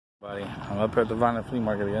Buddy, I'm up at the Vineland Flea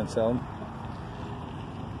Market again selling.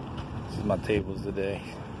 This is my tables today.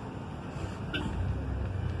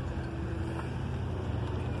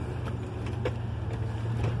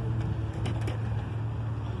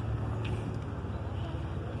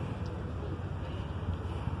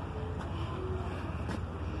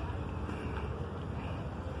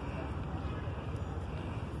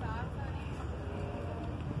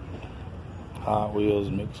 Hot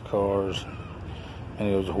Wheels, mixed cars,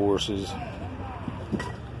 many of those horses,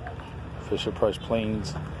 Fisher Price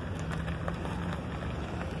planes,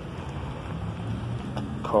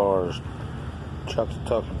 cars, trucks,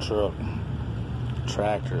 truck,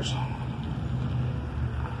 tractors.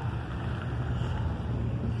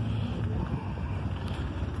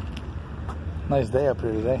 Nice day up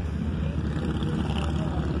here today.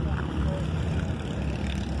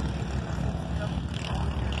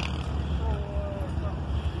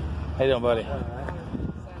 How you doing, buddy?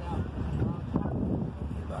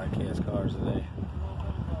 Diecast cars today.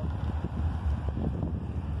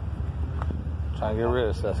 Trying to get rid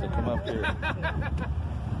of stuff, so come up here.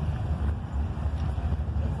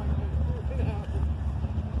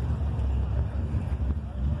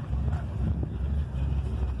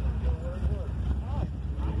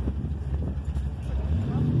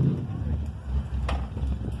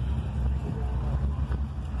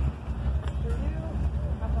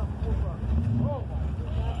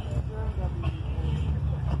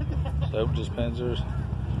 Soap dispensers.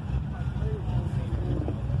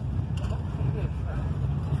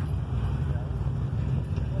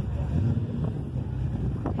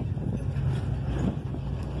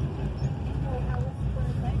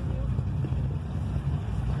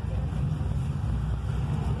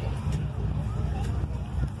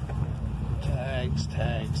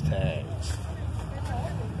 Tags.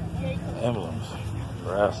 Emblems,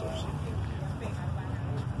 wrestlers.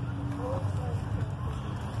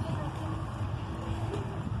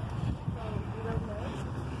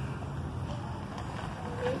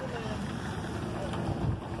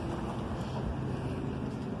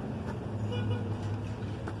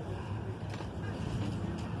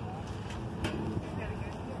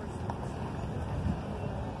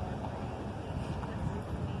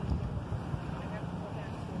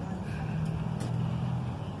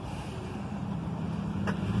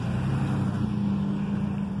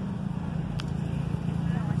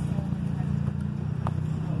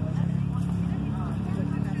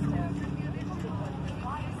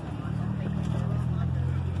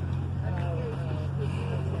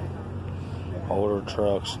 Older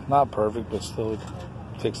trucks, not perfect, but still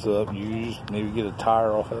fixed it up, used. Maybe get a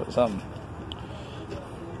tire off of it, something.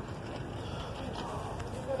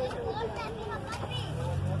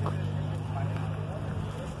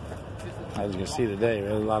 As you can see today,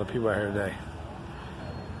 there's a lot of people out here today.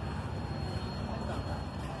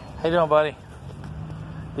 How you doing, buddy?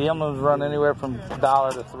 The emblems run anywhere from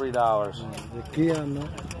 $1 to $3. The Kia, no?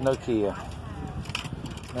 No Kia.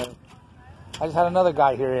 No. I just had another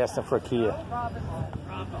guy here asking for a Kia.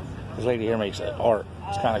 This lady here makes art.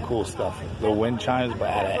 It's kind of cool stuff. Little wind chimes,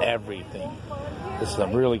 but out of everything. This is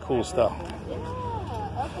some really cool stuff.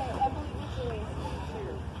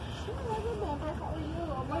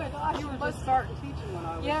 You were just starting teaching when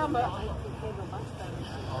I was. Yeah, but.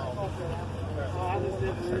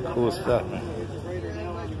 Some cool stuff, man.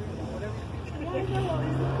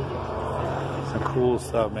 Some cool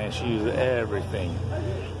stuff, man. She uses everything.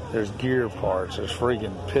 There's gear parts, there's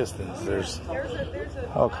freaking pistons, there's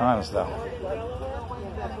all kind of stuff.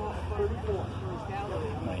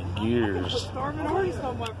 Man, gears.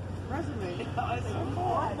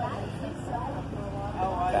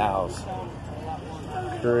 Valves.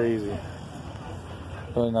 Crazy.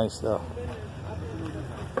 Really nice stuff.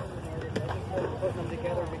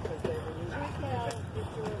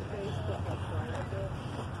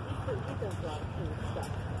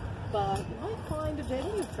 But you might find a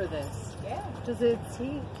venue for this. Yeah. Does it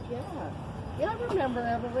seem? Yeah. Yeah, I remember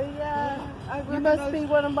Emily. Yeah. You must be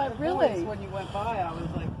one of my really. When you went by, I was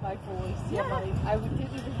like, my voice. Yeah. I didn't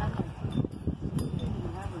even have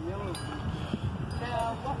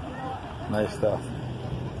my. Nice stuff.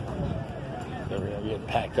 We're getting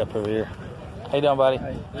packed up over here. How you doing, buddy?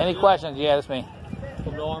 Any questions? Yeah, that's me.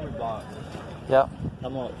 From the army box. Yep. How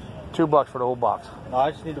much? $2 for the whole box. No,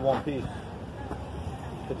 I just need the one piece.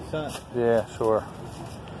 50 cents. Yeah, sure.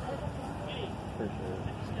 Appreciate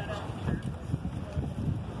it.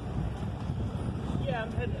 Yeah,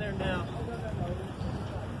 I'm heading there now.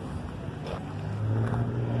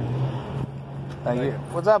 Thank you.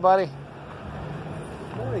 What's up, buddy?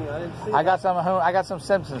 Morning, I didn't see I got some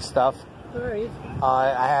Simpsons stuff. All right.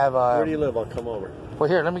 I have. Where do you live? I'll come over. Well,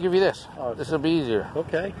 here, let me give you this. Oh. This will be easier.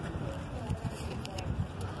 Okay.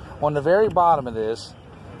 On the very bottom of this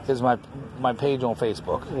is my page on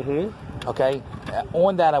Facebook. Mm-hmm. Okay?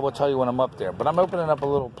 On that, I will tell you when I'm up there. But I'm opening up a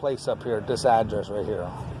little place up here at this address right here.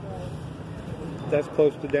 That's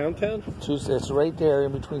close to downtown? It's right there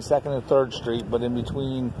in between 2nd and 3rd Street, but in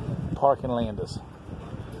between Park and Landis.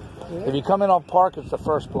 Yeah. If you come in off Park, it's the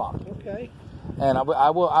first block. Okay. And I'm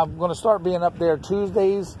going to start being up there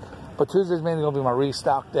Tuesdays, but Tuesdays mainly going to be my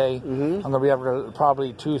restock day. Mm-hmm. I'm going to be up there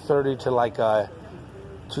probably 2:30 to like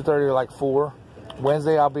 2:30 to like 4.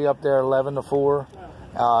 Wednesday I'll be up there 11 to 4.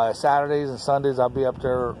 Saturdays and Sundays I'll be up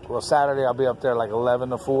there. Well, Saturday I'll be up there like 11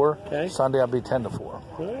 to 4. Okay. Sunday I'll be 10 to 4.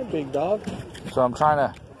 All right, big dog. So I'm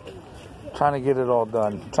trying to get it all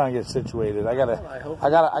done. Trying to get situated. I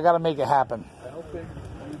gotta make it happen. I hope it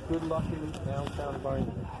good luck in downtown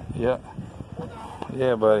Vineland. Yeah.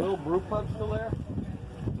 Yeah, buddy. Little brew pub still there?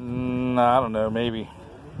 I don't know. Maybe.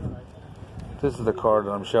 This is the card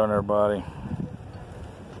that I'm showing everybody.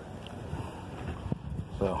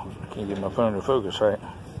 So can't get my phone to focus right.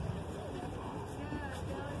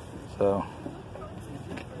 So.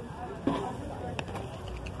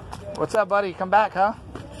 What's up, buddy? Come back, huh?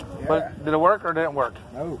 Yeah. What, did it work or didn't work?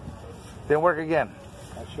 No. Didn't work again.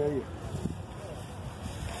 I'll show you.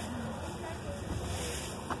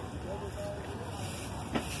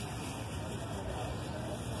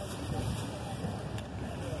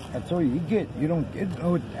 That's all you get. You don't get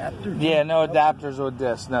no adapter. Yeah, no adapters with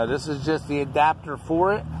this. No, this is just the adapter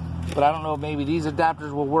for it. But I don't know if maybe these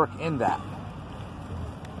adapters will work in that.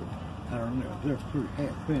 I don't know. They're for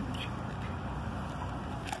half-inch.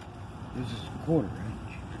 This is a quarter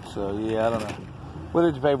inch. So yeah, I don't know. What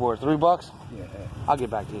did you pay for it? $3? Yeah. I'll get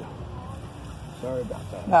back to you. Sorry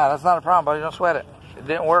about that. No, that's not a problem, buddy. Don't sweat it. It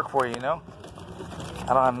didn't work for you, you know?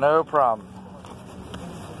 I don't have no problem.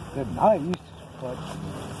 They're nice, but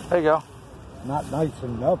There you go. not nice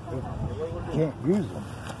enough if you can't use them.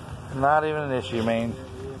 Not even an issue, man.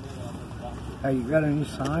 Hey, you got any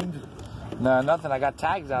signs? No, nothing. I got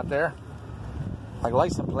tags out there. Like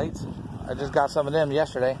license plates. I just got some of them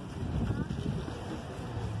yesterday.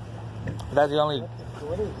 That's the only...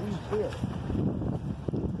 What is these here?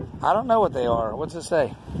 I don't know what they are. What's it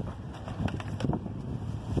say?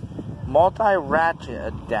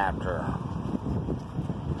 Multi-ratchet adapter.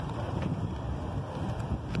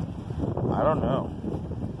 I don't know.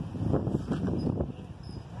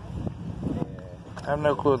 I have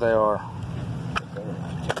no clue what they are.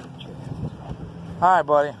 Alright,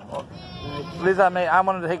 buddy. Well, at least I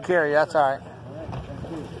wanted to take care of you. That's alright.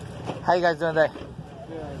 How you guys doing today?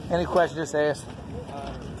 Any questions, just ask.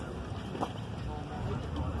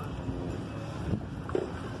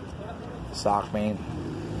 Sock, man.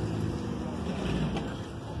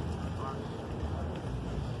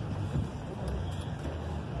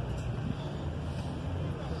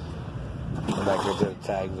 Come back here to the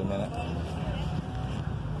tags a minute.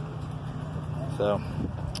 So,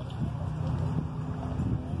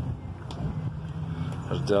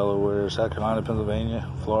 there's Delaware, South Carolina, Pennsylvania,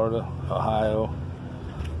 Florida, Ohio,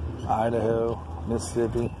 Idaho,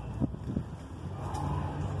 Mississippi.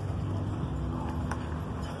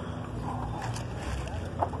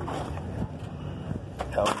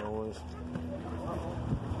 Illinois.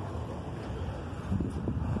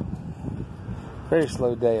 Very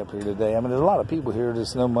slow day up here today. I mean, there's a lot of people here.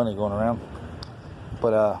 There's no money going around.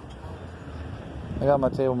 But I got my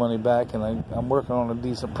table money back, and I'm working on a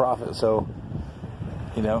decent profit. So,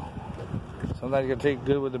 you know, sometimes you got to take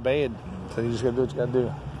good with the bad. So you just got to do what you got to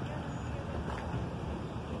do.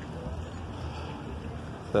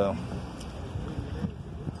 So.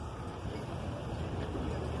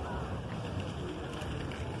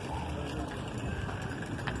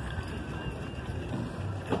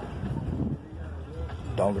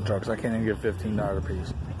 Donker trucks, I can't even get $15 a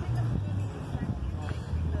piece.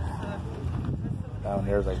 Down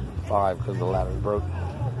here's like $5 because the ladder's broke.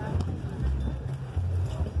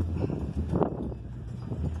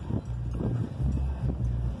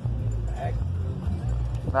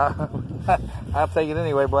 I'll take it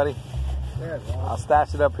anyway, buddy. I'll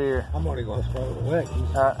stash it up here. I'm only going to throw it away.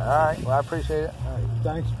 All right, well, I appreciate it. All right,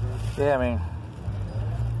 thanks. Yeah, I mean,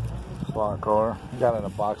 smaller car. Got it in a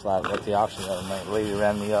box last at the auction the other night. Lady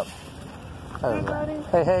ran me up. Hey, buddy.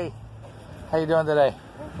 Hey. How you doing today?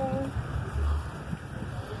 Okay.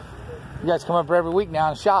 You guys come up here every week now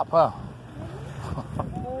and shop, huh?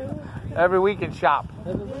 Every week and shop.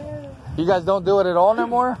 You guys don't do it at all no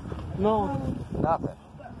more? No. Nothing.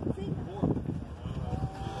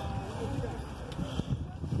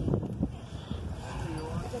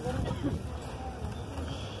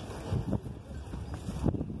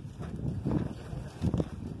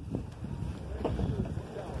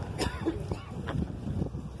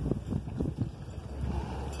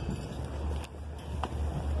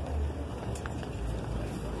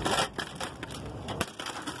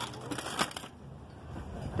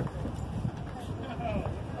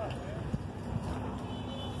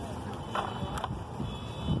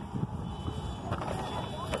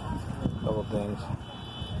 things.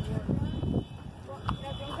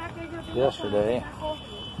 Yesterday,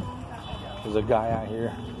 there's a guy out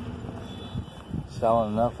here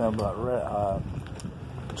selling nothing but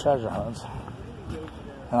treasure hunts,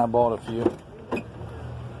 and I bought a few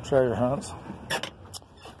treasure hunts,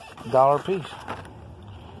 $1 a piece.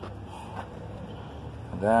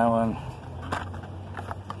 That one,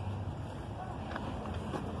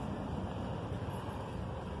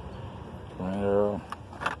 Tornado,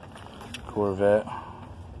 Corvette,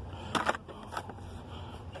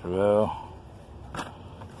 Chevelle,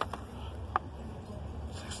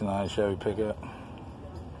 69 Chevy pickup,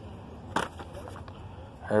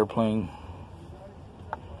 airplane,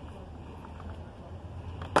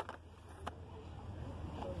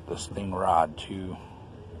 the Sting Rod 2,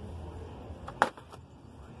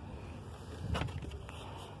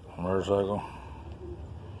 motorcycle,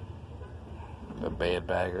 the Bad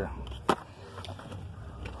Bagger,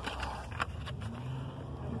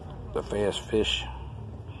 the Fast Fish,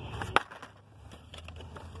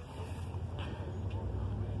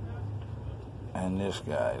 and this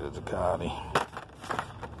guy, the Ducati.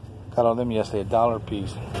 Got all them yesterday, $1 a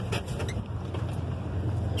piece.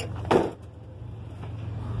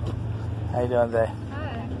 How you doing today?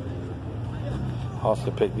 Hi.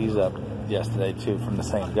 Also picked these up yesterday too from the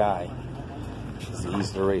same guy. This is the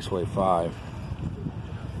Easter Raceway 5.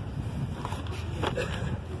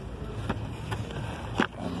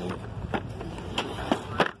 And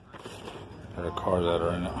there are cars that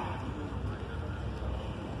are in it.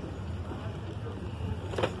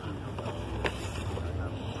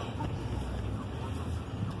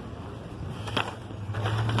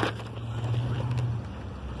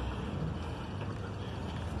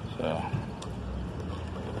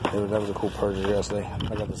 So that was a cool purchase yesterday. I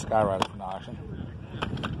got the Skyrider from the auction.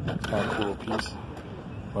 It's kind of a cool piece.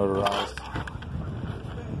 Motorized.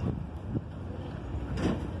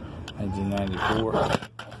 1994.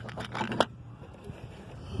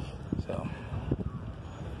 So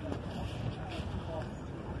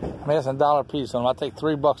I mean, it's $1 a piece on them. I'll take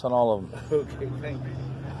 $3 on all of them. Okay, thank you.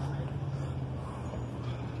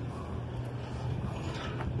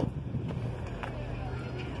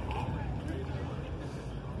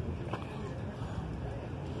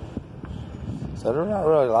 So there's not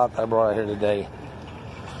really a lot that I brought out here today.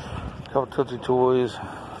 A couple Tootsie Toys,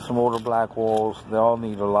 some older black walls. They all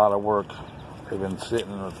need a lot of work. They've been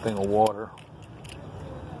sitting in a thing of water.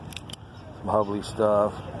 Some Hubley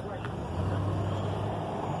stuff.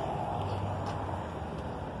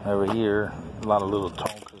 Over here, a lot of little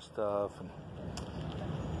Tonka stuff.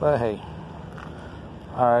 But hey,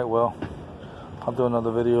 alright, well, I'll do another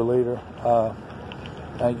video later.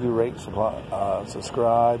 Thank you, rate,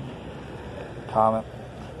 subscribe, comment,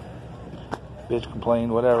 bitch, complain,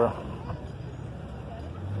 whatever.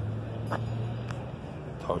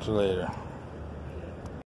 Talk to you later.